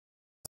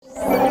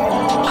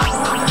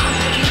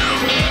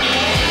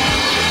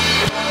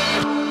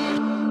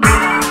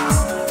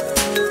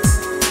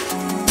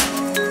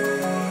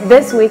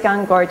This week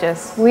on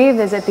Gorgeous, we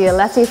visit the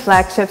Alessi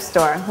Flagship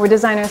store, where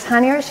designers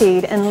Hani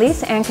Rashid and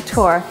Lise Ann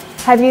Couture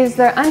have used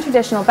their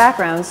untraditional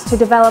backgrounds to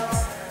develop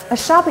a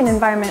shopping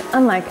environment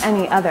unlike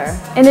any other.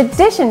 In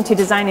addition to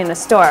designing the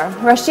store,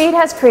 Rashid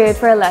has created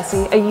for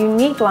Alessi a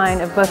unique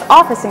line of both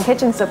office and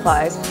kitchen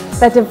supplies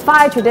that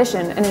defy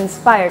tradition and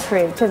inspire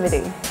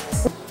creativity.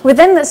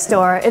 Within the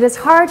store, it is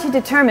hard to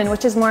determine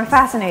which is more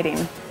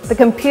fascinating: the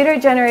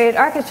computer-generated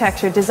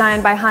architecture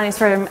designed by Hani's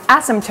firm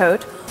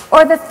Asymptote,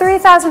 or the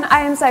 3,000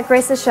 items that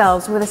grace the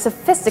shelves with a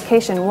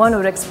sophistication one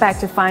would expect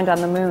to find on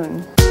the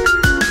moon.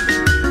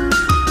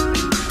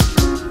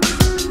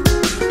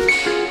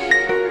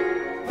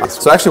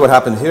 So actually what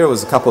happened here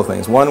was a couple of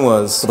things. One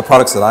was the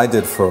products that I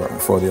did for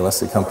the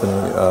Alessi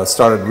company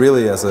started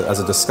really as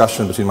a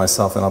discussion between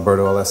myself and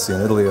Alberto Alessi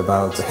in Italy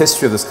about the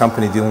history of this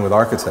company dealing with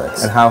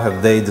architects and how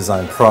have they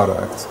designed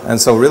product. And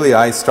so really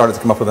I started to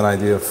come up with an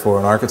idea for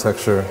an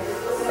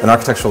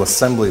architectural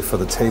assembly for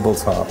the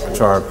tabletop,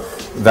 which are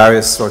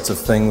various sorts of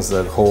things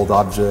that hold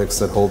objects,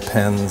 that hold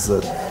pens,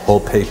 that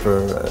hold paper,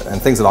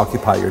 and things that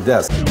occupy your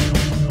desk.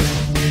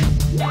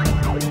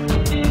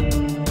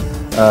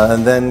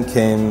 And then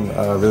came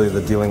really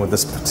the dealing with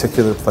this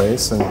particular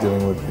place and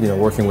dealing with,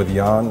 working with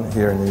Jan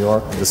here in New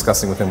York,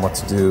 discussing with him what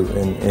to do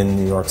in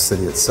New York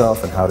City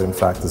itself and how to in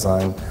fact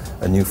design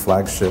a new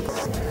flagship.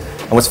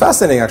 And what's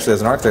fascinating actually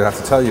as an architect, I have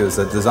to tell you, is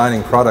that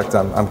designing product,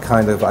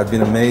 I've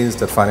been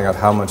amazed at finding out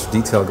how much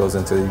detail goes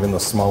into even the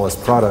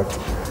smallest product.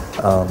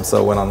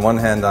 So when on one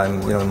hand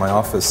I'm in my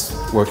office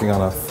working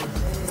on a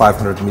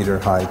 500-meter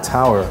high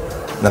tower,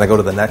 then I go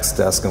to the next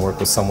desk and work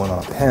with someone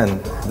on a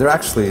pen. They're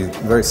actually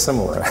very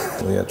similar.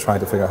 Trying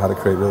to figure out how to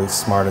create really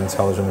smart,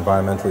 intelligent,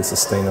 environmentally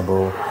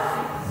sustainable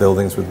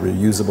buildings with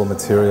reusable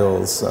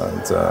materials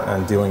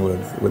and dealing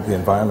with the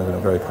environment in a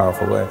very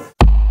powerful way.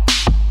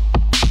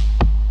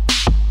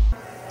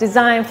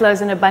 Design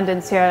flows in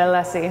abundance here at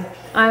Alessi.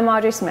 I'm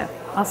Audrey Smith.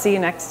 I'll see you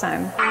next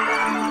time.